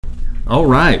All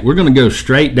right, we're going to go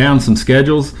straight down some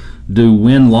schedules, do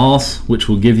win-loss, which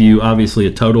will give you obviously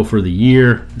a total for the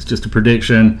year. It's just a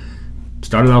prediction.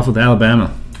 Started off with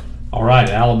Alabama. All right,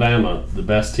 Alabama, the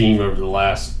best team over the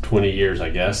last 20 years, I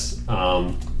guess.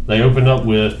 They opened up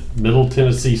with Middle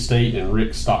Tennessee State and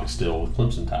Rick Stockstill with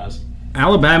Clemson ties.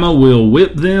 Alabama will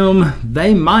whip them.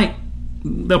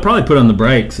 They'll probably put on the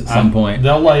brakes at some point.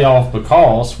 They'll lay off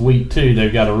because week 2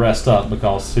 they've got to rest up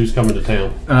because who's coming to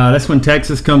town? That's when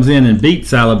Texas comes in and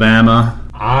beats Alabama.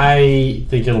 I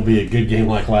think it'll be a good game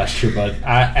like last year, but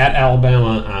at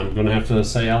Alabama, I'm going to have to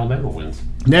say Alabama wins.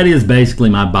 That is basically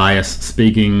my bias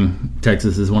speaking.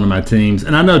 Texas is one of my teams,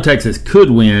 and I know Texas could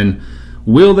win.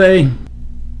 Will they?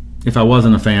 If I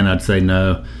wasn't a fan, I'd say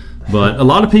no. But a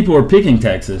lot of people are picking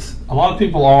Texas. A lot of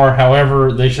people are.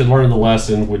 However, they should learn the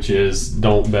lesson, which is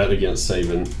don't bet against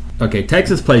Saban. Okay,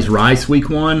 Texas plays Rice week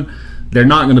 1. They're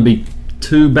not going to be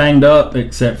too banged up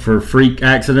except for freak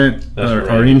accident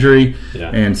or injury. Yeah.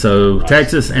 And so Rice.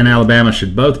 Texas and Alabama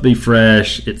should both be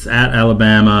fresh. It's at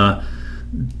Alabama.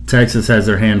 Texas has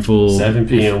their handful. 7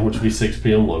 p.m., which would be 6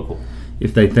 p.m. local.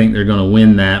 If they think they're going to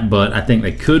win that. But I think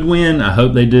they could win. I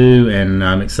hope they do. And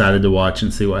I'm excited to watch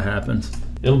and see what happens.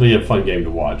 It'll be a fun game to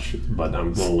watch, but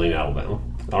I'm going to lean Alabama.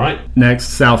 All right. Next,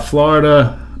 South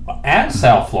Florida. At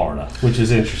South Florida, which is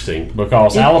interesting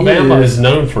because Alabama is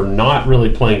known for not really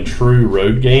playing true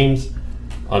road games.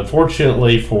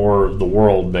 Unfortunately for the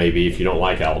world, maybe, if you don't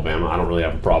like Alabama, I don't really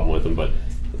have a problem with them, but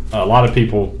a lot of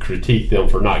people critique them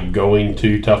for not going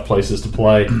to tough places to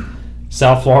play.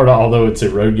 South Florida, although it's a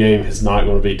road game, is not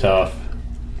going to be tough.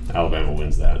 Alabama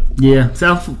wins that. Yeah,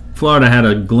 South Florida had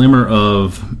a glimmer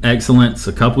of excellence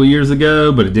a couple of years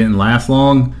ago, but it didn't last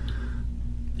long.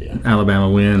 Yeah. Alabama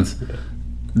wins. Yeah.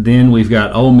 Then we've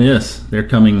got Ole Miss. They're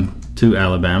coming to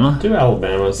Alabama.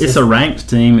 It's a ranked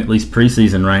team, at least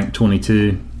preseason ranked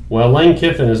 22. Well, Lane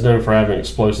Kiffin is known for having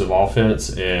explosive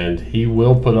offense, and he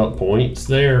will put up points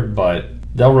there, but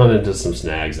they'll run into some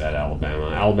snags at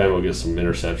Alabama. Alabama will get some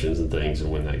interceptions and things and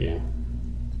win that game.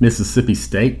 Mississippi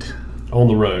State. On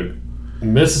the road.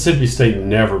 Mississippi State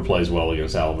never plays well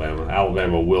against Alabama.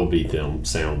 Alabama will beat them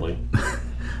soundly.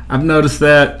 I've noticed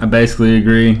that. I basically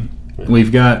agree.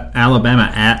 We've got Alabama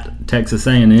at Texas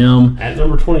A&M. At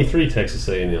number 23, Texas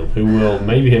A&M, who will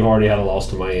maybe have already had a loss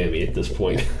to Miami at this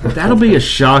point. That'll be a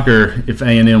shocker if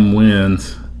A&M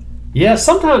wins. Yeah,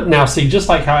 sometimes. Now, see, just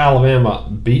like how Alabama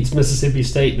beats Mississippi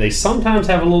State, they sometimes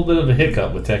have a little bit of a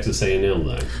hiccup with Texas A&M,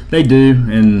 though. They do,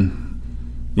 and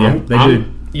yeah, they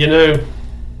do. You know,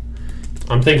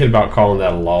 I'm thinking about calling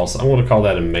that a loss. I want to call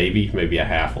that a maybe a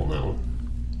half on that one.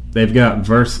 They've got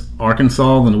versus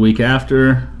Arkansas the week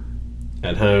after.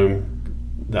 At home,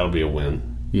 that'll be a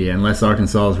win. Yeah, unless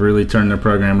Arkansas has really turned their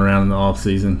program around in the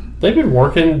offseason. They've been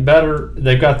working better.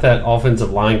 They've got that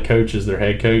offensive line coach as their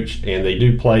head coach, and they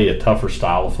do play a tougher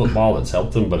style of football that's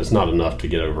helped them, but it's not enough to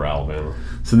get over Alabama.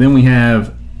 So then we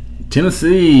have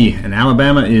Tennessee, and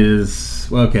Alabama is,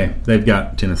 well, okay, they've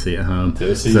got Tennessee at home.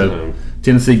 Tennessee's at home.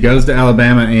 Tennessee goes to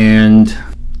Alabama, and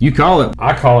you call it.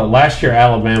 I call it. Last year,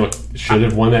 Alabama should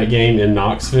have won that game in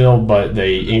Knoxville, but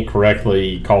they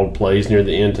incorrectly called plays near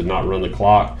the end to not run the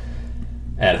clock.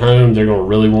 At home, they're going to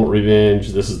really want revenge.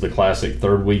 This is the classic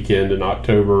third weekend in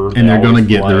October. And they're going to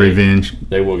get the revenge.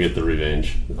 They will get the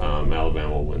revenge. Alabama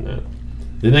will win that.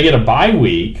 Then they get a bye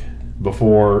week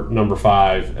before number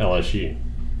 5, LSU.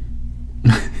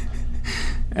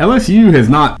 LSU has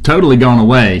not totally gone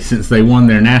away since they won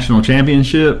their national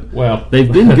championship. Well,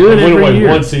 they've been good every year.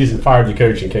 One season, fired the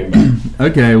coach and came back.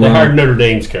 Okay, well, they hired Notre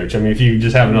Dame's coach. I mean, if you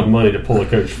just have enough money to pull a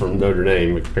coach from Notre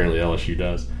Dame, which apparently LSU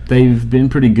does. They've been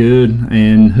pretty good,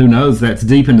 and who knows, that's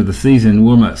deep into the season.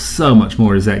 We'll know so much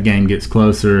more as that game gets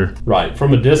closer. Right.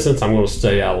 From a distance, I'm going to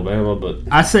say Alabama, but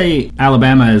I say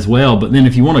Alabama as well, but then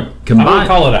if you want to combine... I'm going to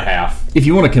call it a half. If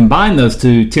you want to combine those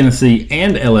two, Tennessee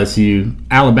and LSU,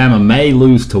 Alabama may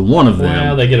lose to one of them.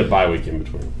 Well, they get a bye week in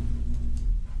between.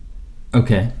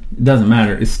 Okay. It doesn't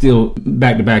matter. It's still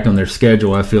back-to-back on their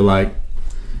schedule. I feel like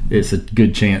it's a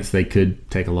good chance they could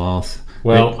take a loss.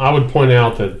 Well, I would point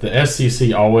out that the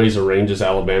SEC always arranges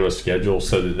Alabama's schedule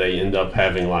so that they end up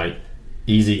having like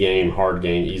easy game, hard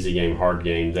game, easy game, hard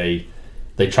game. They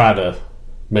try to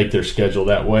make their schedule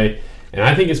that way. And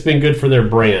I think it's been good for their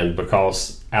brand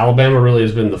because Alabama really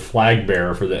has been the flag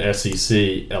bearer for the SEC.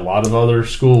 A lot of other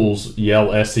schools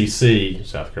yell SEC,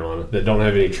 South Carolina, that don't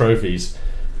have any trophies.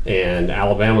 And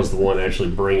Alabama's the one actually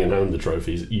bringing home the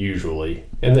trophies usually.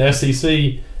 And the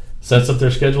SEC sets up their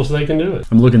schedule so they can do it.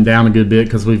 I'm looking down a good bit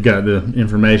because we've got the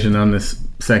information on this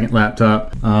second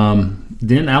laptop.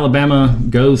 Then Alabama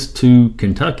goes to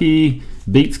Kentucky,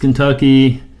 beats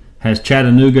Kentucky, has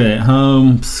Chattanooga at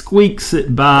home, squeaks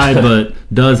it by, but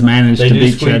does manage to beat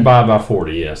They do squeak by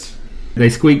 40, yes. They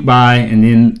squeak by, and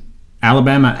then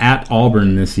Alabama at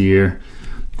Auburn this year.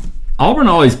 Auburn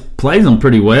always plays them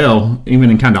pretty well,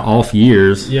 even in kind of off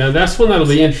years. Yeah, that's one that'll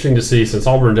be interesting to see since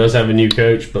Auburn does have a new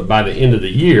coach, but by the end of the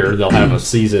year, they'll have a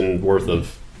season worth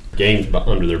of games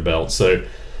under their belt. So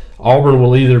Auburn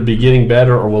will either be getting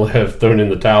better or will have thrown in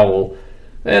the towel.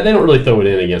 They don't really throw it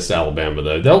in against Alabama,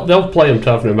 though. They'll play them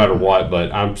tough no matter what,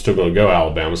 but I'm still going to go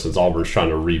Alabama since Auburn's trying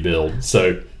to rebuild.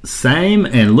 So same,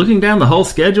 and looking down the whole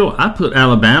schedule, I put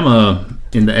Alabama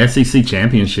in the SEC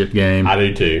championship game. I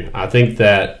do too. I think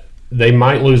that they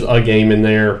might lose a game in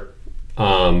there,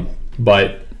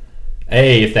 but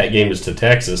A, if that game is to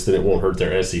Texas, then it won't hurt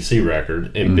their SEC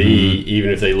record. And B, even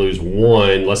if they lose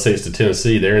one, let's say it's to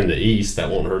Tennessee, they're in the East,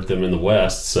 that won't hurt them in the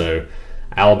West. So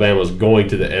Alabama's going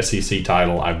to the SEC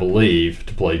title, I believe,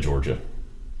 to play Georgia.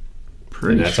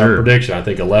 Pretty and that's sure. our prediction. I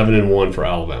think 11-1 for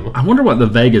Alabama. I wonder what the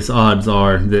Vegas odds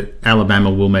are that Alabama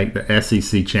will make the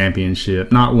SEC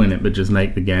championship. Not win it, but just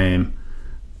make the game.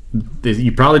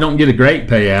 You probably don't get a great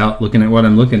payout looking at what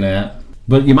I'm looking at,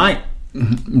 but you might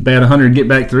bet 100, get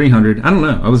back 300. I don't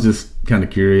know. I was just kind of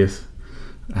curious.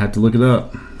 I have to look it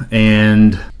up.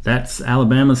 And that's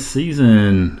Alabama's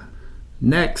season.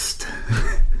 Next.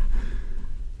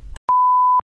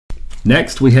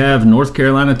 Next, we have North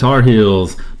Carolina Tar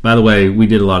Heels. By the way, we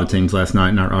did a lot of teams last night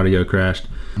and our audio crashed.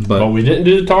 But we didn't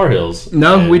do the Tar Heels.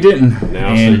 No, we didn't.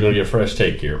 Now, so you're going to get a fresh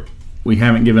take here. We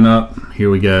haven't given up. Here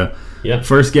we go. Yep.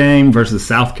 First game versus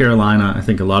South Carolina. I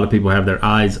think a lot of people have their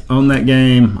eyes on that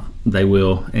game. They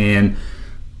will. And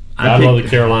I love the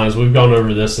Carolinas. We've gone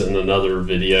over this in another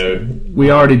video.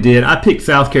 We already did. I picked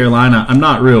South Carolina. I'm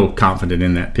not real confident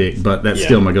in that pick, but that's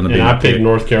still going to be my pick. And I picked pick.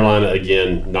 North Carolina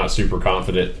again, not super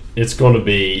confident. It's going to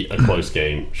be a close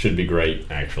game. Should be great,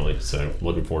 actually. So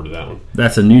looking forward to that one.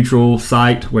 That's a neutral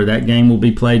site where that game will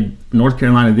be played. North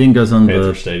Carolina then goes on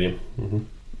Panther Stadium. Mm-hmm.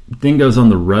 Then goes on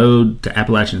the road to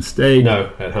Appalachian State. No,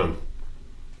 at home.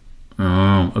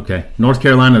 Oh, okay. North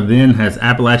Carolina then has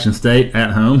Appalachian State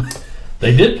at home.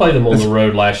 They did play them on the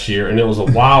road last year, and it was a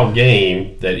wild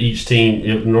game that each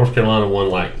team, North Carolina won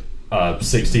like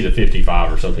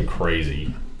 60-55 or something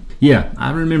crazy. Yeah,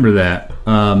 I remember that.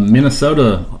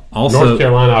 Minnesota also. North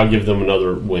Carolina, I'll give them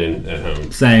another win at home.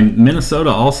 Same. Minnesota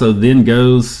also then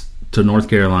goes to North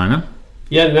Carolina.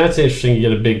 Yeah, and that's interesting. You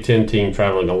get a Big Ten team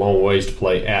traveling a long ways to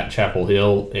play at Chapel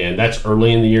Hill, and that's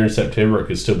early in the year in September. It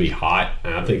could still be hot,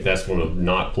 and I think that's going to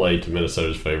not play to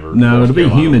Minnesota's favor. No, it'll be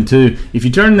humid too. If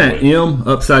you turn that M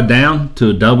upside down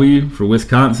to a W for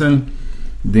Wisconsin,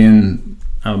 then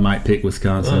I might pick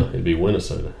Wisconsin. It'd be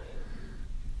Minnesota.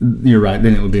 You're right.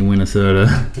 Then it would be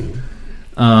Minnesota.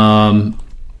 At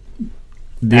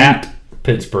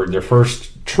Pittsburgh, their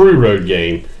first true road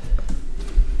game.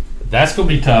 That's going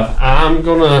to be tough. I'm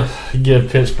going to give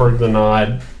Pittsburgh the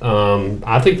nod.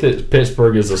 I think that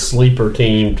Pittsburgh is a sleeper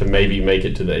team to maybe make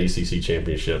it to the ACC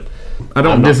championship. I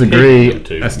don't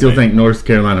disagree. I still think North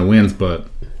Carolina wins, but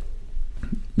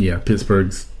yeah,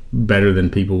 Pittsburgh's better than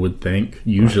people would think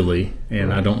usually,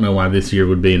 and I don't know why this year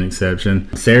would be an exception.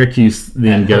 Syracuse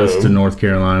then goes to North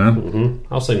Carolina.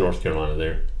 Mm-hmm. I'll say North Carolina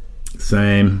there.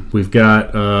 Same. We've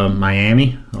got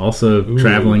Miami also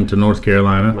traveling to North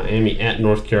Carolina. Miami at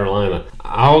North Carolina.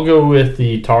 I'll go with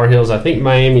the Tar Heels. I think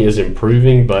Miami is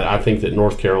improving, but I think that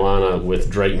North Carolina with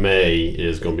Drake May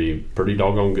is going to be pretty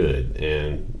doggone good.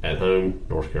 And at home,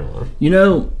 North Carolina. You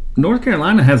know, North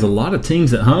Carolina has a lot of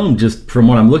teams at home just from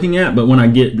what I'm looking at, but when I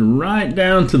get right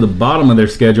down to the bottom of their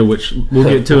schedule, which we'll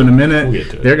get to in a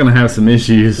minute, they're going to have some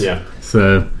issues. Yeah.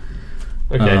 So...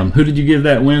 Okay. Who did you give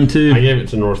that win to? I gave it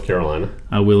to North Carolina.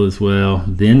 I will as well.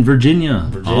 Then Virginia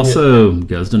also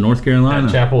goes to North Carolina.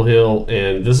 At Chapel Hill,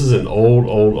 and this is an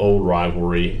old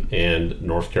rivalry, and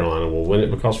North Carolina will win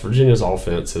it because Virginia's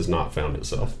offense has not found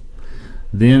itself.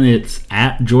 Then it's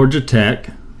at Georgia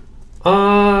Tech.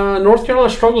 North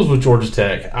Carolina struggles with Georgia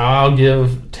Tech. I'll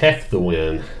give Tech the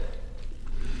win.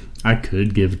 I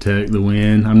could give Tech the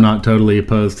win. I'm not totally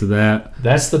opposed to that.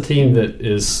 That's the team that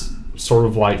is sort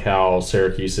of like how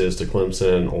Syracuse is to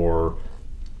Clemson or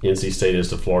NC State is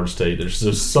to Florida State.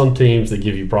 There's some teams that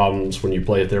give you problems when you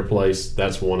play at their place.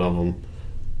 That's one of them,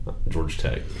 Georgia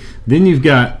Tech. Then you've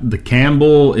got the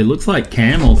Campbell. It looks like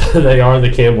camels. They are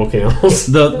the Campbell Camels.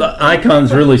 The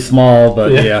icon's really small,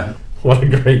 but yeah. What a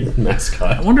great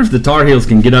mascot. I wonder if the Tar Heels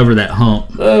can get over that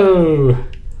hump. Oh,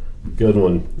 good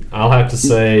one. I'll have to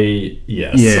say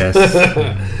yes. Yes.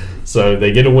 So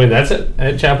they get a win. That's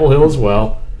at Chapel Hill as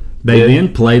well. They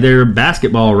then play their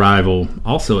basketball rival,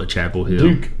 also at Chapel Hill.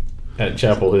 Duke at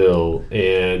Chapel Hill,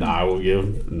 and I will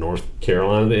give North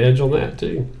Carolina the edge on that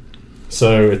too.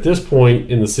 So at this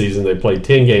point in the season, they played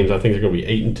 10 games. I think they're going to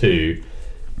be 8-2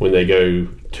 when they go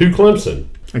to Clemson.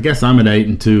 I guess I'm at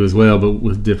 8-2 as well, but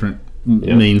with different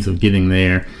means of getting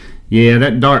there. Yeah,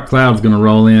 that dark cloud's going to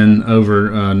roll in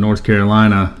over North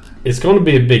Carolina. It's going to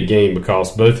be a big game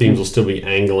because both teams will still be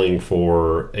angling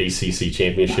for ACC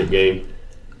championship game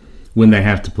when they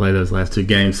have to play those last two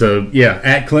games. So, yeah,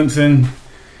 at Clemson.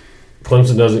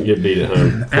 Clemson doesn't get beat at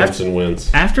home. Clemson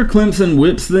wins. After Clemson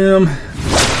whips them,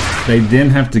 they then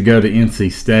have to go to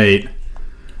NC State.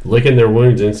 Licking their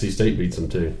wounds, NC State beats them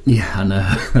too. Yeah, I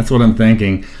know. That's what I'm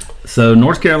thinking. So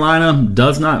North Carolina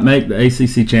does not make the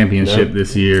ACC championship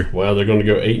this year. Well, they're going to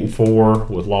go 8-4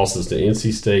 with losses to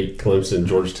NC State, Clemson,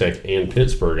 Georgia Tech, and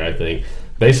Pittsburgh, I think.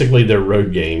 Basically, they're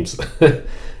road games.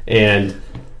 And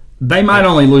they might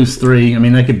only lose 3. I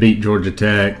mean, they could beat Georgia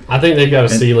Tech. I think they've got a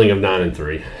ceiling of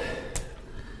 9-3.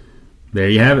 There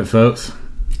you have it, folks.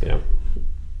 Yeah.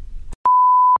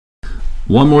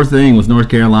 One more thing with North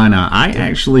Carolina. I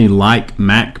actually like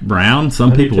Mac Brown.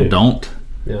 Some people don't.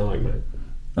 Yeah, I like Mac.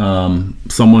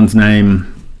 Someone's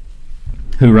name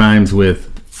who rhymes with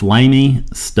Flamey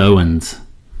Stowens.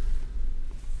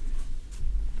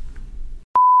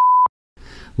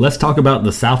 Let's talk about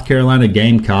the South Carolina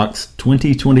Gamecocks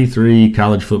 2023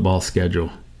 college football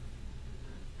schedule.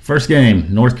 First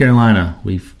game, North Carolina.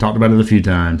 We've talked about it a few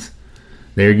times.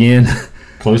 There again.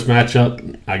 Close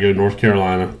matchup. I go North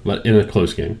Carolina, but in a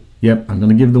close game. Yep, I'm going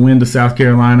to give the win to South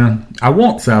Carolina. I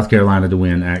want South Carolina to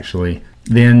win, actually.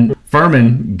 Then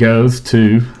Furman goes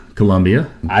to Columbia.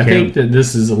 I think that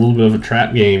this is a little bit of a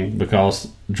trap game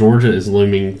because Georgia is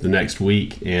looming the next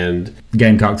week, and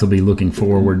Gamecocks will be looking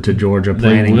forward to Georgia,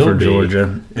 planning for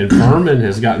Georgia. And Furman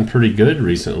has gotten pretty good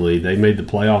recently. They made the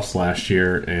playoffs last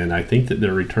year, and I think that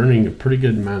they're returning a pretty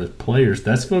good amount of players.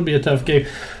 That's going to be a tough game.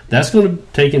 That's going to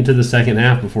take into the second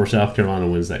half before South Carolina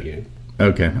wins that game.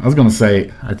 Okay. I was going to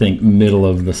say, I think middle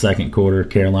of the second quarter,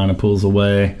 Carolina pulls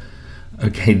away.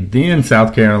 Okay, then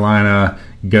South Carolina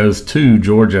goes to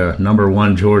Georgia, number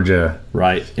 1 Georgia.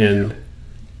 Right, and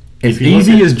as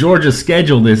easy as Georgia's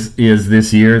schedule is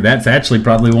this year, that's actually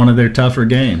probably one of their tougher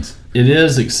games. It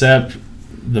is, except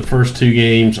the first 2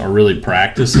 games are really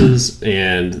practices,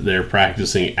 and they're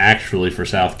practicing actually for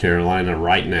South Carolina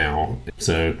right now.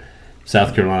 So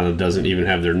South Carolina doesn't even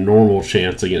have their normal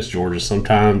chance against Georgia.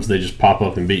 Sometimes they just pop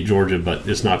up and beat Georgia, but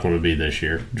it's not going to be this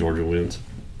year. Georgia wins.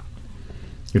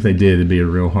 If they did, it'd be a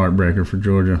real heartbreaker for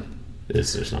Georgia.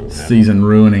 It's just not going to happen. Season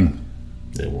ruining.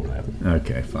 It won't happen.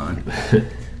 Okay, fine.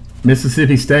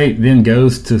 Mississippi State then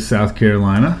goes to South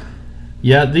Carolina.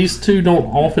 Yeah, these two don't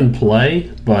often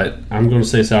play, but I'm going to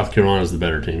say South Carolina is the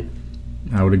better team.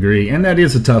 I would agree. And that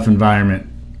is a tough environment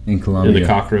in Columbia. In the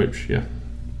Cockroach, yeah.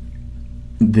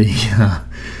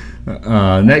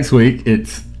 The next week,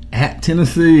 it's at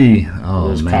Tennessee. Oh,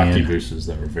 those man. cocky boosters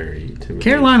that were very intimidating.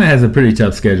 Carolina has a pretty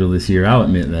tough schedule this year. I'll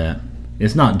admit that.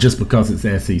 It's not just because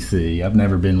it's SEC. I've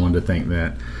never been one to think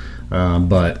that.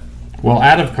 But well,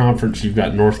 out of conference, you've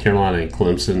got North Carolina and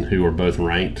Clemson, who are both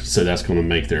ranked, so that's going to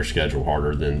make their schedule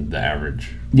harder than the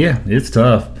average. Yeah, it's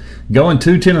tough. Going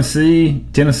to Tennessee,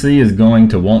 Tennessee is going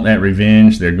to want that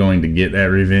revenge. They're going to get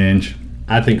that revenge.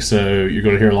 I think so. You're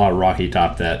going to hear a lot of Rocky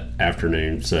Top that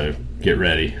afternoon, so get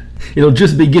ready. It'll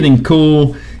just be getting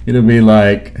cool. It'll be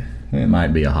like, it might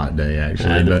be a hot day,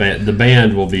 actually. The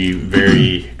band will be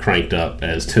very cranked up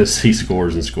as Tennessee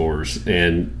scores and scores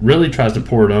and really tries to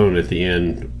pour it on at the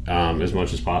end as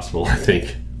much as possible, I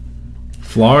think.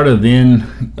 Florida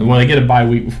then... Well, they get a bye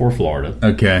week before Florida.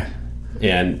 Okay.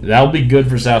 And that'll be good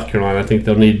for South Carolina. I think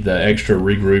they'll need the extra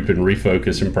regroup and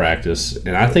refocus and practice.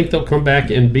 And I think they'll come back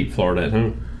and beat Florida at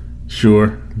home.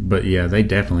 Sure. But, yeah, they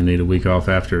definitely need a week off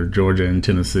after Georgia and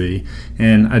Tennessee.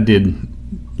 And I did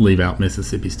leave out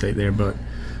Mississippi State there, but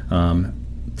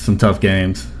some tough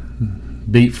games.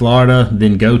 Beat Florida,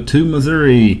 then go to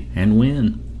Missouri and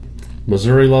win.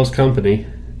 Missouri loves company,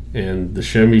 and the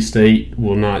Show Me State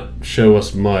will not show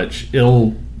us much.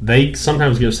 They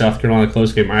sometimes give South Carolina a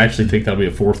close game. I actually think that'll be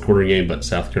a fourth quarter game, but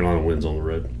South Carolina wins on the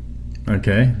road.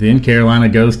 Okay. Then Carolina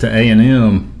goes to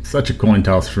A&M. Such a coin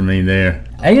toss for me there.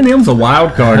 A&M's a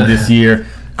wild card this year.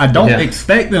 I don't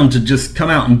expect them to just come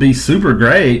out and be super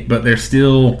great, but they're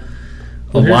still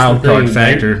a wild card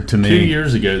factor to me. 2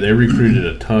 years ago, they recruited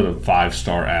a ton of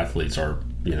 5-star athletes, or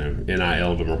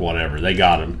NIL them or whatever. They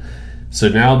got them. So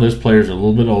now those players are a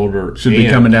little bit older. Should be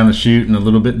coming down the chute and a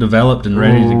little bit developed and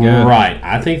ready to go. Right.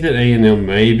 I think that A&M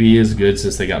may be as good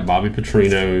since they got Bobby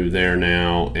Petrino there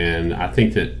now, and I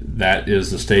think that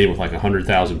is the stadium with like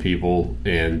 100,000 people,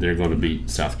 and they're going to beat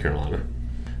South Carolina.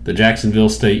 The Jacksonville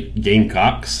State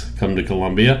Gamecocks come to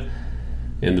Columbia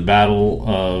in the Battle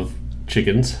of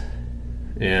Chickens,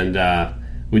 And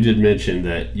we did mention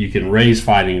that you can raise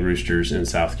fighting roosters in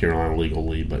South Carolina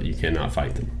legally, but you cannot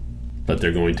fight them. But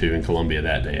they're going to in Columbia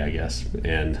that day, I guess.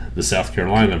 And the South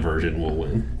Carolina version will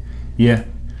win. Yeah,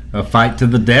 a fight to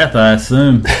the death, I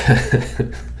assume.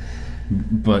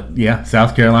 But, yeah,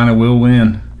 South Carolina will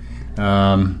win.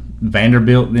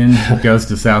 Vanderbilt then goes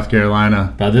to South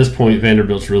Carolina. By this point,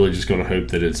 Vanderbilt's really just going to hope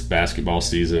that it's basketball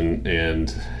season and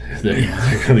they're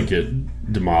going to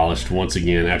get demolished once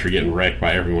again after getting wrecked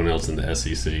by everyone else in the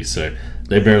SEC. So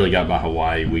they barely got by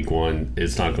Hawaii week 1.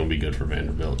 It's not going to be good for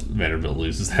Vanderbilt. Vanderbilt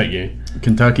loses that game.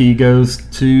 Kentucky goes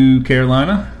to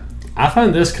Carolina. I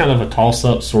find this kind of a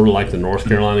toss-up, sort of like the North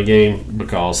Carolina game,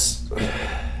 because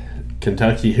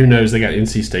Kentucky, who knows, they got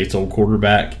NC State's old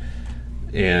quarterback,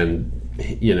 and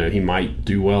he might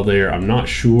do well there. I'm not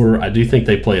sure. I do think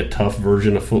they play a tough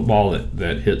version of football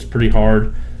that hits pretty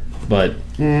hard, but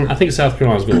I think South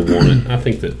Carolina's going to win it. I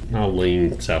think that I'll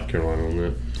lean South Carolina on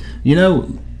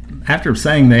that. After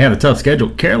saying they had a tough schedule,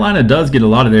 Carolina does get a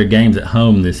lot of their games at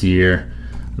home this year.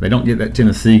 They don't get that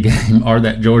Tennessee game or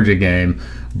that Georgia game,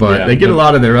 but they get a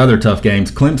lot of their other tough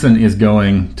games. Clemson is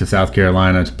going to South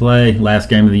Carolina to play. Last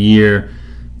game of the year,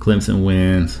 Clemson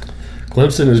wins.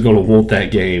 Clemson is going to want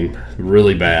that game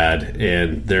really bad,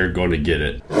 and they're going to get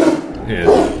it. And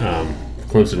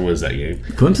Clemson wins that game.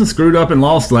 Clemson screwed up and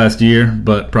lost last year,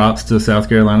 but props to South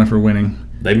Carolina for winning.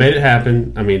 They made it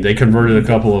happen. I mean, they converted a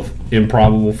couple of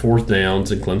improbable fourth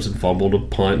downs, and Clemson fumbled a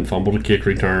punt and fumbled a kick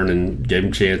return and gave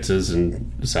them chances,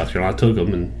 and South Carolina took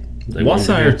them. And they What's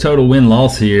our total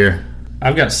win-loss here?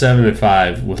 I've got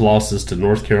 7-5 with losses to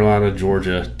North Carolina,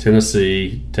 Georgia,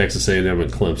 Tennessee, Texas A&M,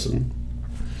 and Clemson.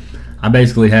 I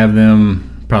basically have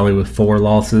them probably with 4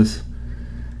 losses.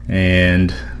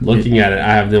 And looking at it,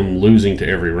 I have them losing to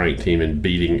every ranked team and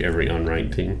beating every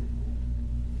unranked team.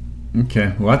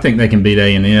 Okay, well, I think they can beat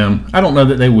A&M. I don't know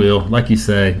that they will. Like you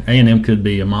say, A&M could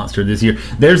be a monster this year.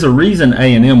 There's a reason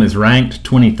A&M is ranked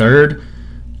 23rd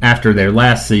after their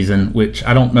last season, which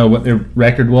I don't know what their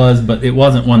record was, but it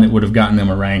wasn't one that would have gotten them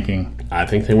a ranking. I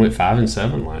think they went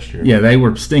 5-7 last year. Yeah, they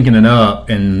were stinking it up,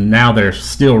 and now they're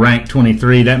still ranked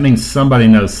 23. That means somebody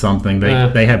knows something.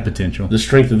 They have potential. The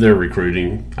strength of their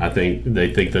recruiting, I think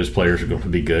they think those players are going to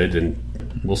be good, and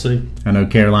we'll see. I know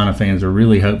Carolina fans are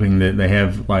really hoping that they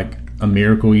have like a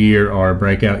miracle year or a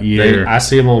breakout year. I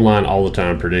see them online all the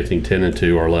time predicting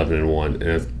 10-2 or 11-1,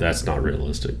 and that's not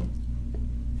realistic.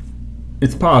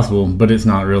 It's possible, but it's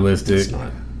not realistic. It's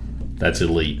not. That's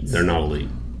elite. They're not elite.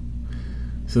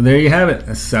 So there you have it.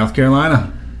 That's South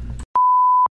Carolina.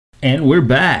 And we're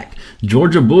back.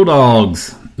 Georgia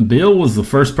Bulldogs. Bill was the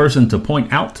first person to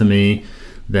point out to me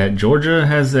that Georgia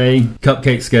has a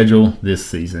cupcake schedule this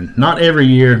season. Not every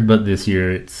year, but this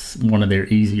year it's one of their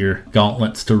easier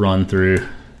gauntlets to run through.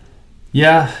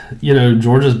 Yeah,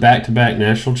 Georgia's back-to-back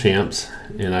national champs,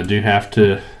 and I do have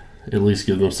to at least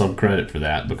give them some credit for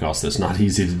that because that's not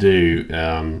easy to do.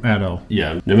 At all.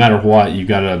 Yeah, no matter what, you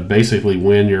got to basically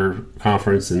win your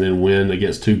conference and then win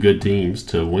against 2 good teams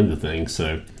to win the thing,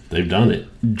 so they've done it.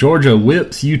 Georgia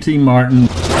whips UT Martin,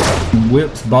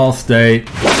 whips Ball State,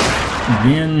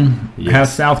 then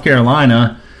has South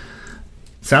Carolina.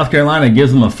 South Carolina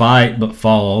gives them a fight but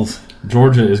falls.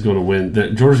 Georgia is going to win.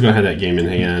 Georgia's going to have that game in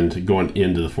hand going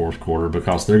into the fourth quarter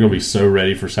because they're going to be so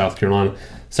ready for South Carolina.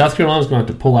 South Carolina's going to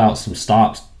have to pull out some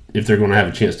stops if they're going to have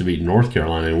a chance to beat North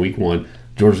Carolina in week 1.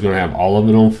 Georgia's going to have all of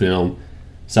it on film.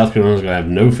 South Carolina's going to have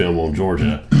no film on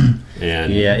Georgia.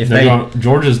 And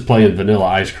Georgia's playing vanilla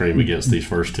ice cream against these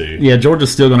first 2. Yeah,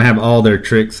 Georgia's still going to have all their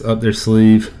tricks up their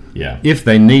sleeve. Yeah, if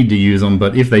they need to use them,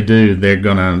 but if they do, they're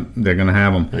gonna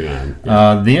have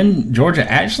them. Then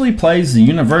Georgia actually plays the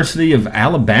University of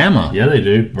Alabama. Yeah, they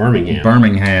do.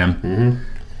 Birmingham.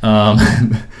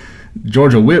 Mm-hmm.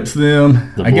 Georgia whips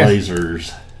them. The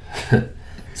Blazers.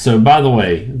 So, by the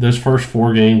way, those first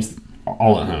 4 games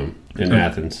all at home in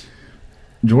Athens.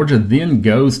 Georgia then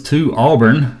goes to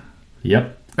Auburn.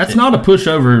 Yep, that's not a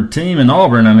pushover team in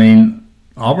Auburn. I mean,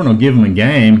 Auburn will give them a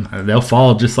game. They'll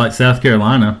fall just like South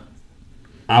Carolina.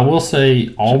 I will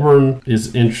say Auburn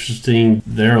is interesting.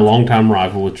 They're a longtime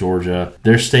rival with Georgia.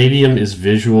 Their stadium is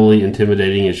visually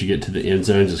intimidating as you get to the end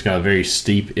zones. It's got a very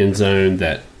steep end zone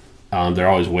that they're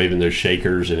always waving those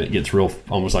shakers, and it gets real,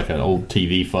 almost like an old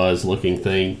TV fuzz looking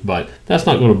thing. But that's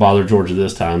not going to bother Georgia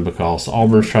this time because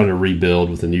Auburn's trying to rebuild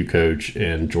with a new coach,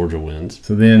 and Georgia wins.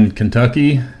 So then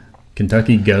Kentucky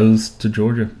goes to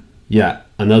Georgia. Yeah,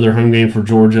 another home game for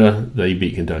Georgia. They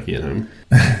beat Kentucky at home.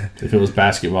 If it was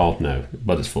basketball, no,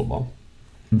 but it's football.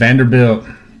 Vanderbilt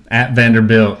at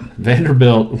Vanderbilt.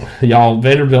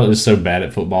 Vanderbilt is so bad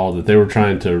at football that they were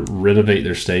trying to renovate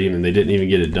their stadium and they didn't even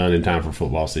get it done in time for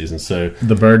football season. So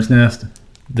the Bird's Nest.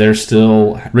 They're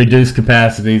still reduced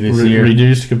capacity this year.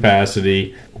 Reduced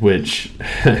capacity, which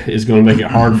is going to make it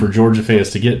hard for Georgia fans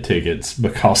to get tickets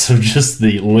because of just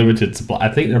the limited supply. I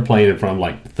think they're playing in front of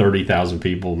like 30,000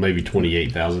 people, maybe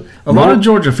 28,000. A lot of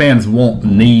Georgia fans won't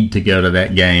need to go to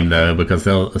that game, though, because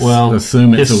they'll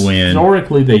assume it's a win.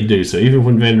 Historically, they do. So even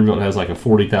when Vanderbilt has like a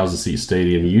 40,000 seat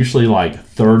stadium, usually like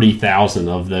 30,000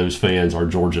 of those fans are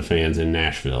Georgia fans in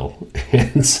Nashville.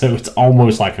 And so it's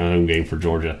almost like a home game for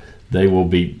Georgia. They will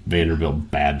beat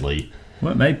Vanderbilt badly.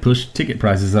 Well, it may push ticket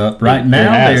prices up. Right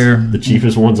now, the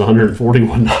cheapest one's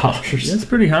 $141. That's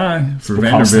pretty high for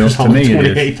Vanderbilt. To me,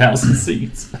 28,000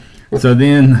 seats. So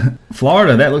then,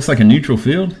 Florida, that looks like a neutral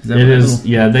field. It is.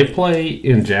 Yeah, they play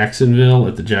in Jacksonville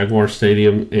at the Jaguar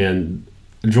Stadium, and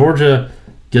Georgia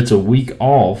gets a week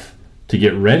off to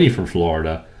get ready for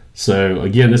Florida. So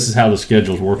again, this is how the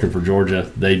schedule's working for Georgia.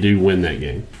 They do win that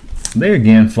game. There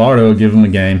again, Florida will give them a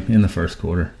game in the first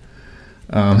quarter.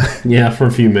 Yeah, for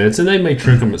a few minutes, and they may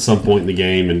trick them at some point in the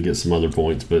game and get some other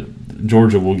points, but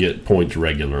Georgia will get points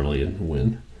regularly and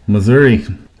win. Missouri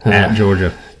at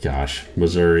Georgia. Gosh,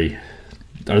 Missouri.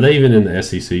 Are they even in the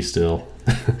SEC still?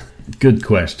 Good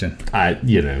question.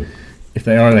 If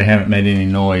they are, they haven't made any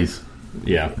noise.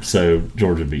 Yeah, so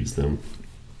Georgia beats them.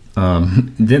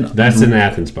 That's in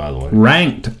Athens, by the way.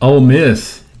 Ranked Ole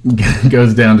Miss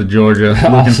goes down to Georgia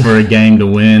looking for a game to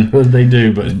win. They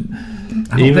do, but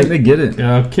I don't think they get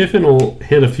it. Kiffin will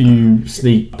hit a few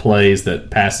sneak plays that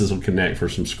passes will connect for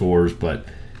some scores, but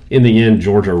in the end,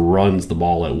 Georgia runs the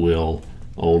ball at will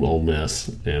on Ole Miss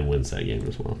and wins that game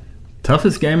as well.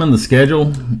 Toughest game on the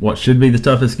schedule, what should be the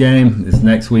toughest game, is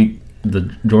next week.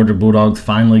 The Georgia Bulldogs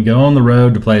finally go on the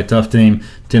road to play a tough team,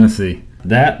 Tennessee.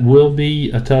 That will be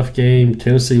a tough game.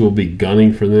 Tennessee will be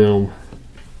gunning for them.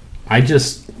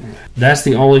 That's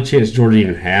the only chance Georgia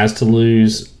even has to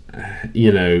lose.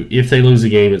 If they lose a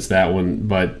game, it's that one.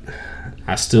 But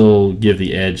I still give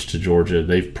the edge to Georgia.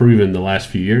 They've proven the last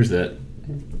few years that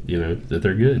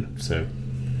they're good. So,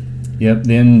 yep.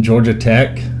 Then Georgia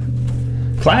Tech,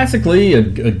 classically a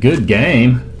good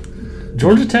game.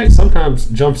 Georgia Tech sometimes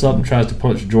jumps up and tries to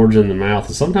punch Georgia in the mouth.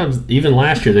 And sometimes, even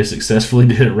last year, they successfully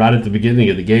did it right at the beginning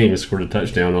of the game and scored a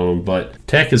touchdown on them. But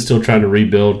Tech is still trying to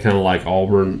rebuild, kind of like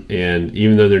Auburn. And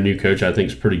even though their new coach, I think,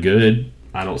 is pretty good,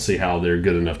 I don't see how they're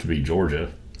good enough to beat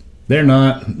Georgia. They're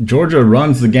not. Georgia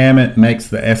runs the gamut, makes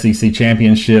the SEC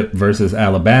championship versus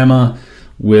Alabama,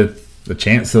 with the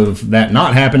chance of that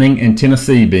not happening and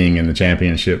Tennessee being in the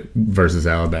championship versus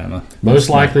Alabama. Most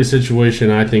likely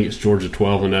situation, I think it's Georgia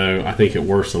 12-0. I think at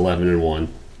worst 11-1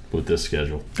 with this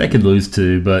schedule. They could lose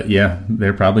too, but yeah,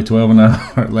 they're probably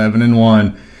 12-0 or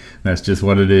 11-1. That's just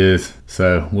what it is.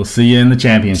 So we'll see you in the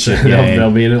championship game.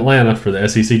 They'll be in Atlanta for the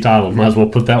SEC title. Might as well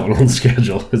put that one on the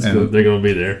schedule. They're going to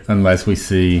be there. Unless we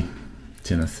see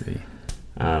Tennessee.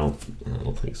 I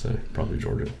don't think so. Probably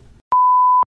Georgia.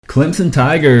 Clemson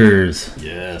Tigers.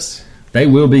 Yes. They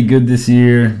will be good this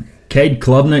year. Cade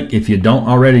Klubnik, if you don't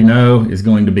already know, is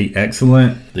going to be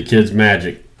excellent. The kid's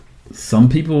magic. Some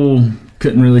people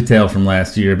couldn't really tell from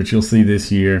last year, but you'll see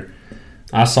this year.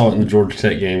 I saw it in the Georgia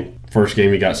Tech game. First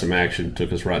game, he got some action.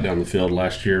 Took us right down the field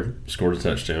last year. Scored a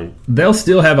touchdown. They'll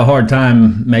still have a hard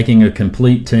time making a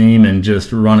complete team and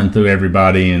just running through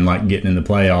everybody and getting in the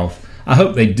playoff. I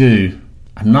hope they do.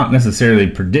 I'm not necessarily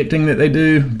predicting that they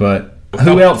do, but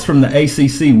who else from the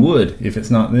ACC would if it's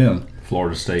not them?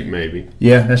 Florida State, maybe.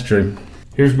 Yeah, that's true.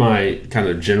 Here's my kind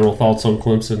of general thoughts on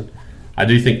Clemson. I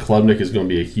do think Klubnik is going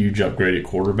to be a huge upgrade at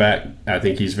quarterback. I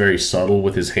think he's very subtle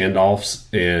with his handoffs,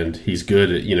 and he's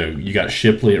good at, you got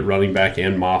Shipley at running back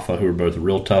and Maffa, who are both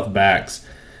real tough backs.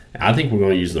 I think we're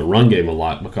going to use the run game a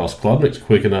lot because Klubnik's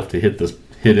quick enough to hit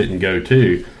it and go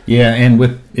too. Yeah, and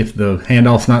if the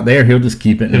handoff's not there, he'll just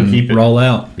keep it and roll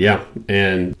out. Yeah,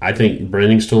 and I think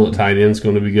Brenningstool at tight end is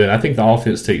going to be good. I think the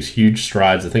offense takes huge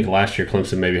strides. I think last year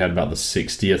Clemson maybe had about the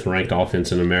 60th ranked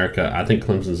offense in America. I think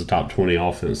Clemson's a top 20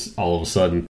 offense all of a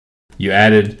sudden. You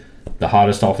added the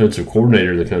hottest offensive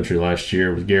coordinator in the country last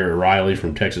year with Garrett Riley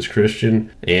from Texas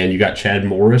Christian, and you got Chad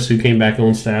Morris, who came back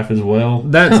on staff as well.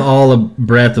 That's all a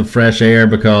breath of fresh air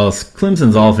because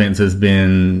Clemson's offense has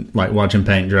been like watching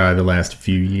paint dry the last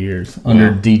few years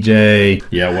under DJ.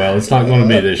 Yeah, well, it's not going to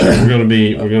be this year. We're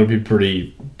going to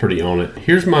be pretty on it.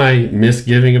 Here's my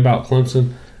misgiving about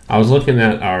Clemson. I was looking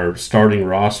at our starting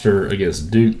roster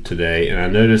against Duke today, and I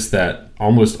noticed that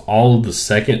almost all of the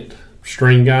second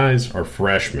string guys are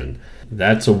freshmen.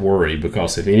 That's a worry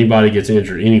because if anybody gets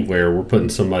injured anywhere, we're putting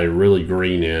somebody really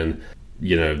green in.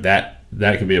 That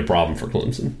could be a problem for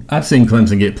Clemson. I've seen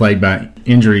Clemson get plagued by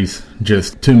injuries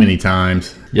just too many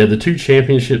times. Yeah, the two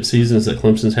championship seasons that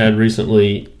Clemson's had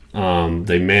recently,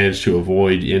 They managed to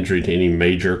avoid injury to any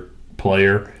major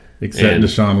player. Except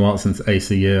Deshaun Watson's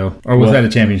ACL. Or was that a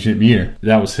championship year?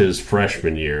 That was his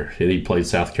freshman year. And he played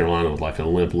South Carolina with like a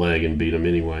limp leg and beat them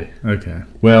anyway. Okay.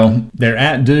 Well, they're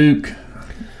at Duke.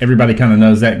 Everybody kind of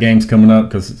knows that game's coming up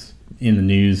because it's in the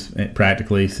news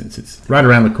practically since it's right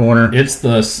around the corner. It's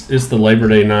the Labor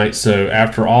Day night, so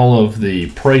after all of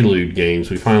the prelude games,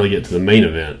 we finally get to the main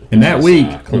event. And that week,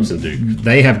 Clemson Duke.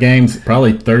 They have games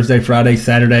probably Thursday, Friday,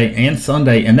 Saturday, and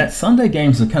Sunday. And that Sunday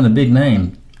game's a kind of big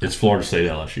name. It's Florida State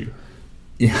LSU.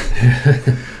 Yeah.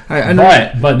 I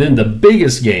know. But then the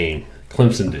biggest game,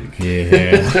 Clemson Duke.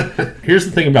 Yeah. Here's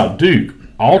the thing about Duke.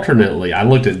 Alternately, I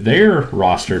looked at their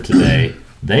roster today.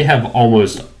 They have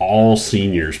almost all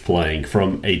seniors playing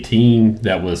from a team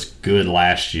that was good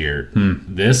last year.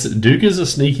 This Duke is a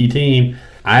sneaky team.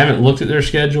 I haven't looked at their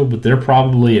schedule, but they're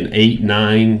probably an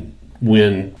 8-9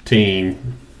 win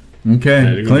team.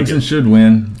 Okay, Clemson should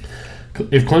win.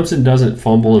 If Clemson doesn't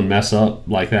fumble and mess up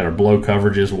like that or blow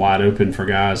coverages wide open for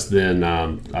guys, then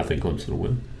I think Clemson will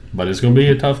win. But it's going to be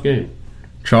a tough game.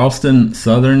 Charleston,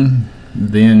 Southern,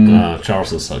 then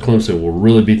Clemson will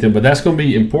really beat them. But that's going to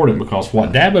be important because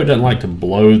Dabo doesn't like to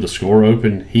blow the score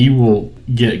open. He will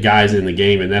get guys in the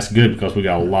game, and that's good because we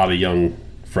got a lot of young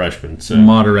freshmen. So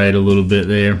moderate a little bit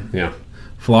there. Yeah.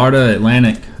 Florida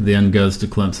Atlantic then goes to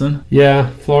Clemson. Yeah,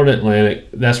 Florida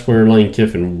Atlantic. That's where Lane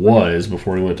Kiffin was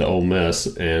before he went to Ole Miss,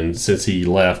 and since he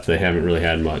left, they haven't really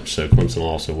had much. So Clemson will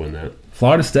also win that.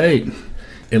 Florida State.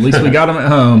 At least we got them at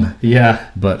home.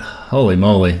 Yeah, but holy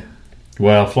moly!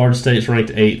 Well, Florida State's ranked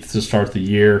 8th to start the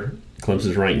year.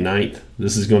 Clemson's ranked 9th.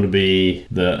 This is going to be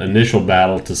the initial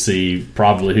battle to see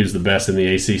probably who's the best in the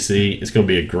ACC. It's going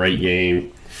to be a great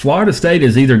game. Florida State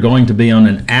is either going to be on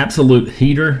an absolute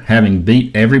heater, having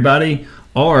beat everybody,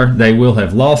 or they will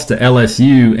have lost to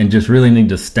LSU and just really need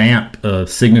to stamp a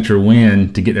signature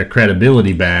win to get their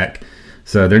credibility back.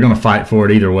 So they're going to fight for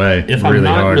it either way. If I'm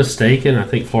not mistaken, I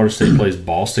think Florida State plays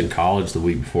Boston College the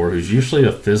week before, who's usually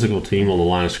a physical team on the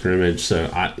line of scrimmage. So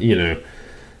I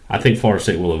think Florida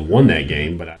State will have won that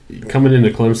game. But coming into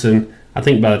Clemson, I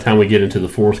think by the time we get into the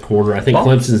fourth quarter, I think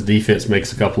Clemson's defense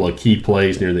makes a couple of key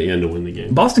plays near the end to win the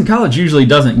game. Boston College usually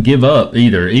doesn't give up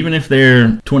either. Even if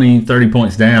they're 20, 30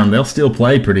 points down, they'll still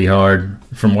play pretty hard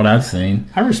from what I've seen.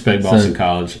 I respect Boston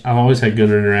College. I've always had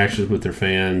good interactions with their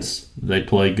fans. They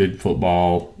play good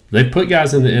football. They put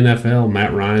guys in the NFL,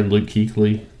 Matt Ryan, Luke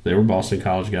Kuechly. They were Boston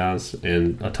College guys.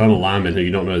 And a ton of linemen who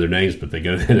you don't know their names, but they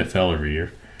go to the NFL every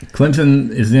year.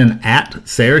 Clemson is then at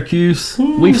Syracuse.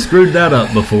 We've screwed that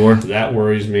up before. That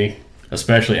worries me,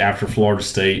 especially after Florida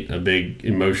State, a big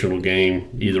emotional game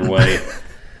either way.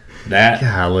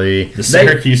 The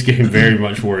Syracuse game very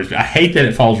much worries me. I hate that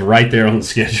it falls right there on the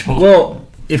schedule. Well,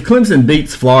 if Clemson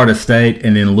beats Florida State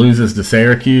and then loses to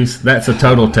Syracuse, that's a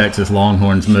total Texas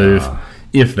Longhorns move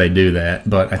if they do that.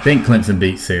 But I think Clemson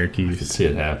beats Syracuse. I can see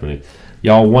it happening.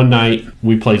 Y'all, one night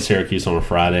we played Syracuse on a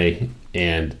Friday,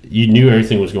 and you knew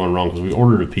everything was going wrong because we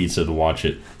ordered a pizza to watch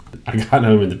it. I got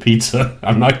home and the pizza,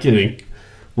 I'm not kidding,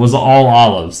 was all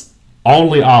olives.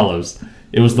 Only olives.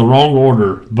 It was the wrong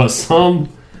order, but some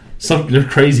there are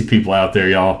crazy people out there,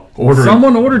 y'all.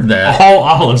 Someone ordered that. All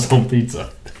olives on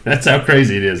pizza. That's how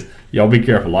crazy it is. Y'all be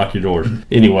careful. Lock your doors.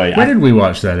 Anyway. Where did we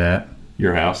watch that at?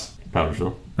 Your house.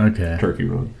 Powdersville. Okay. Turkey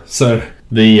Run. So,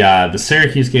 the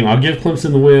Syracuse game, I'll give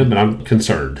Clemson the win, but I'm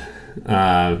concerned.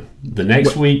 The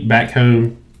next week, back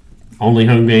home, only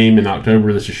home game in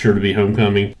October. This is sure to be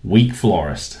homecoming. Wake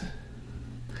Forest.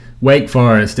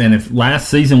 And if last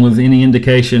season was any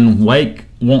indication, Wake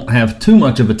won't have too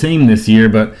much of a team this year,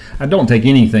 but I don't take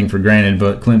anything for granted,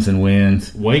 but Clemson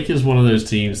wins. Wake is one of those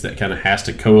teams that kind of has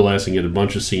to coalesce and get a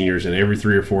bunch of seniors, and every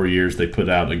 3 or 4 years they put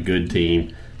out a good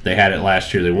team. They had it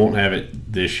last year. They won't have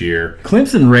it this year.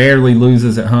 Clemson rarely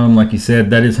loses at home, like you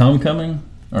said. That is homecoming?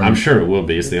 I'm sure it will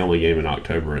be. It's the only game in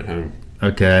October at home.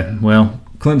 Okay. Well,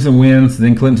 Clemson wins.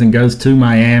 Then Clemson goes to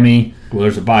Miami. Well,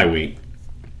 there's a bye week.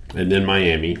 And then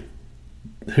Miami.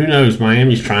 Who knows?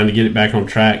 Miami's trying to get it back on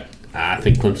track. I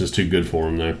think Clemson's too good for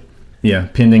them, though. Yeah,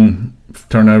 pending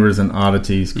turnovers and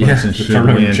oddities, Clemson should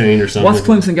win. Chain or something. What's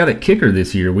Clemson got at kicker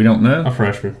this year? We don't know. A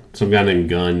freshman. Some guy named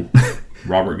Gunn.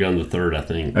 Robert Gunn III, I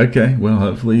think. Okay, well,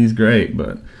 hopefully he's great.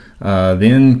 But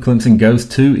then Clemson goes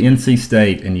to NC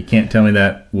State, and you can't tell me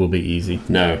that will be easy.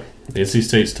 No. NC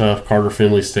State's tough. Carter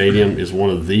Finley Stadium is one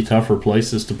of the tougher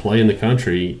places to play in the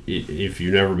country. If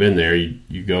you've never been there,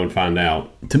 you go and find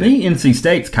out. To me, NC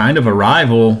State's kind of a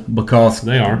rival because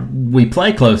they are. We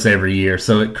play close every year,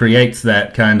 so it creates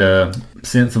that kind of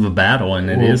sense of a battle, and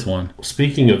it is one.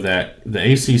 Speaking of that, the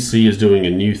ACC is doing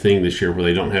a new thing this year where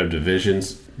they don't have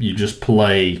divisions. You just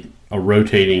play a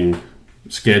rotating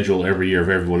schedule every year of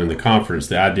everyone in the conference.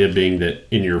 The idea being that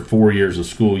in your 4 years of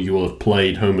school, you will have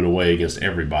played home and away against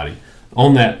everybody.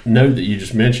 On that note that you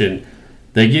just mentioned,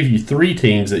 they give you 3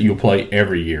 teams that you'll play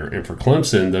every year. And for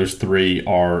Clemson, those 3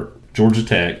 are Georgia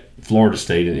Tech, Florida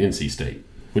State, and NC State,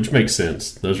 which makes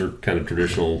sense. Those are kind of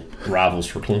traditional rivals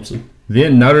for Clemson.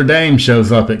 Then Notre Dame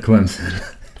shows up at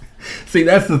Clemson. See,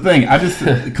 that's the thing.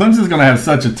 Clemson's going to have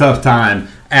such a tough time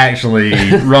actually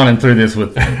running through this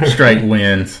with straight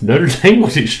wins. Notre Dame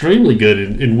was extremely good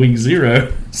in week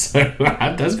 0, so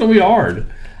that's going to be hard.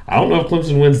 I don't know if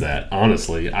Clemson wins that,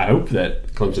 honestly. I hope that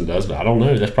Clemson does, but I don't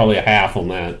know. That's probably a half on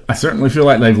that. I certainly feel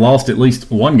like they've lost at least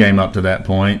one game up to that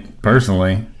point,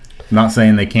 personally. Not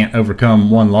saying they can't overcome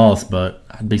one loss, but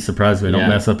I'd be surprised if they don't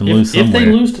mess up and lose somewhere. If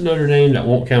they lose to Notre Dame, that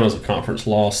won't count as a conference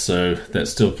loss, so that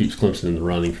still keeps Clemson in the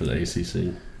running for the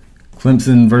ACC.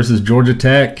 Clemson versus Georgia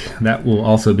Tech, that will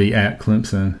also be at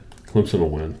Clemson. Clemson will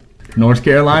win. North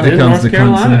Carolina comes to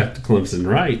Clemson,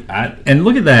 right. And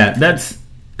look at that. That's,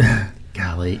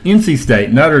 golly, NC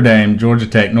State, Notre Dame, Georgia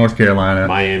Tech, North Carolina.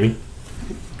 Miami.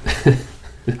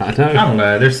 I don't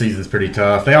know. Their season's pretty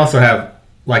tough. They also have,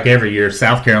 like every year,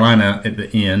 South Carolina at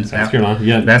the end. South Carolina,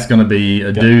 yeah. That's going to be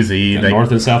a doozy.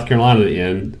 North and South Carolina at the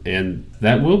end, and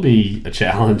that will be a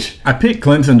challenge. I picked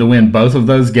Clemson to win both of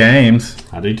those games.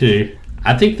 I do too.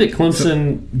 I think that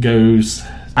Clemson goes...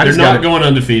 They're not going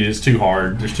undefeated. It's too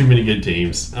hard. There's too many good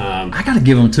teams. I got to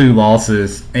give them 2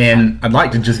 losses, and I'd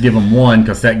like to just give them 1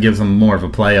 because that gives them more of a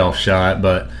playoff shot.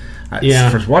 But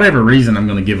for whatever reason, I'm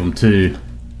going to give them 2.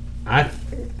 I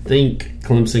think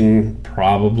Clemson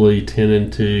probably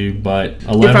 10-2, but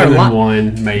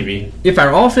 11-1 maybe. If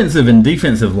our offensive and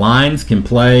defensive lines can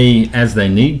play as they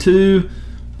need to,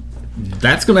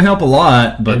 that's going to help a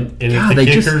lot. But and if the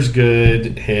kicker's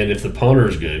good and if the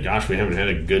punter's good, gosh, we haven't had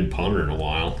a good punter in a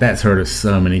while. That's hurt us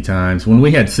so many times. When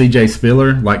we had C.J.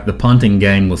 Spiller, like the punting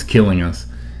game was killing us.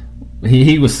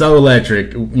 He was so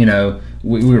electric. You know,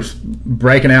 we were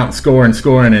breaking out and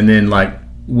scoring, and then like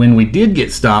when we did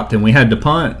get stopped and we had to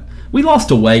punt, we lost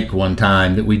to Wake one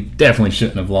time that we definitely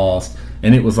shouldn't have lost.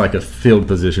 And it was like a field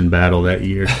position battle that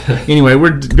year. Anyway,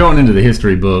 we're going into the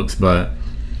history books, but...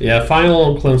 Yeah, final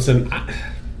on Clemson.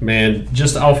 Man,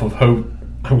 just off of hope,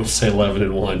 I would say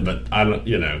 11-1, but I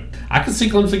don't. I could see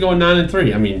Clemson going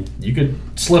 9-3. I mean, you could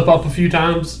slip up a few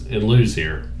times and lose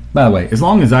here. By the way, as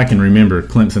long as I can remember,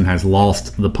 Clemson has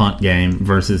lost the punt game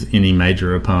versus any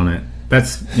major opponent.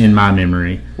 That's in my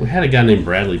memory. We had a guy named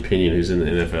Bradley Pinion who's in the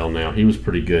NFL now. He was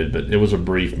pretty good, but it was a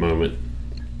brief moment.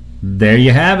 There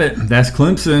you have it. That's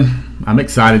Clemson. I'm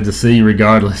excited to see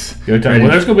regardless. Well,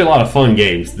 there's going to be a lot of fun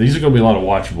games. These are going to be a lot of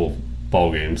watchable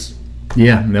ball games.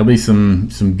 Yeah, there'll be some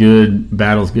good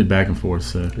battles, good back and forth.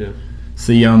 So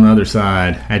see you on the other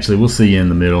side. Actually, we'll see you in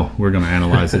the middle. We're going to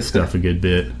analyze this stuff a good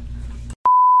bit.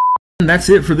 And that's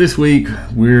it for this week.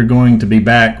 We're going to be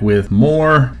back with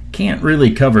more. Can't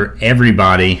really cover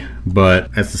everybody, but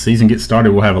as the season gets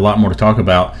started, we'll have a lot more to talk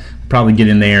about. Probably get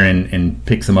in there and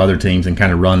pick some other teams and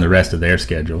kind of run the rest of their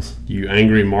schedules. You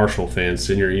angry Marshall fans,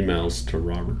 send your emails to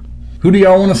Robert. Who do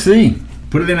y'all want to see?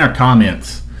 Put it in our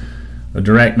comments. A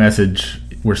direct message.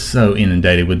 We're so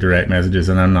inundated with direct messages,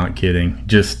 and I'm not kidding.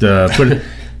 Just put it.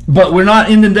 But we're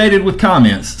not inundated with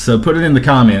comments, so put it in the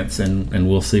comments, and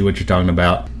we'll see what you're talking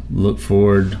about. Look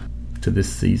forward to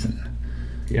this season.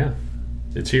 Yeah,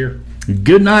 it's here.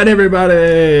 Good night,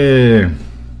 everybody.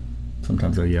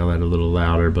 Sometimes I yell that a little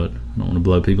louder, but I don't want to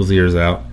blow people's ears out.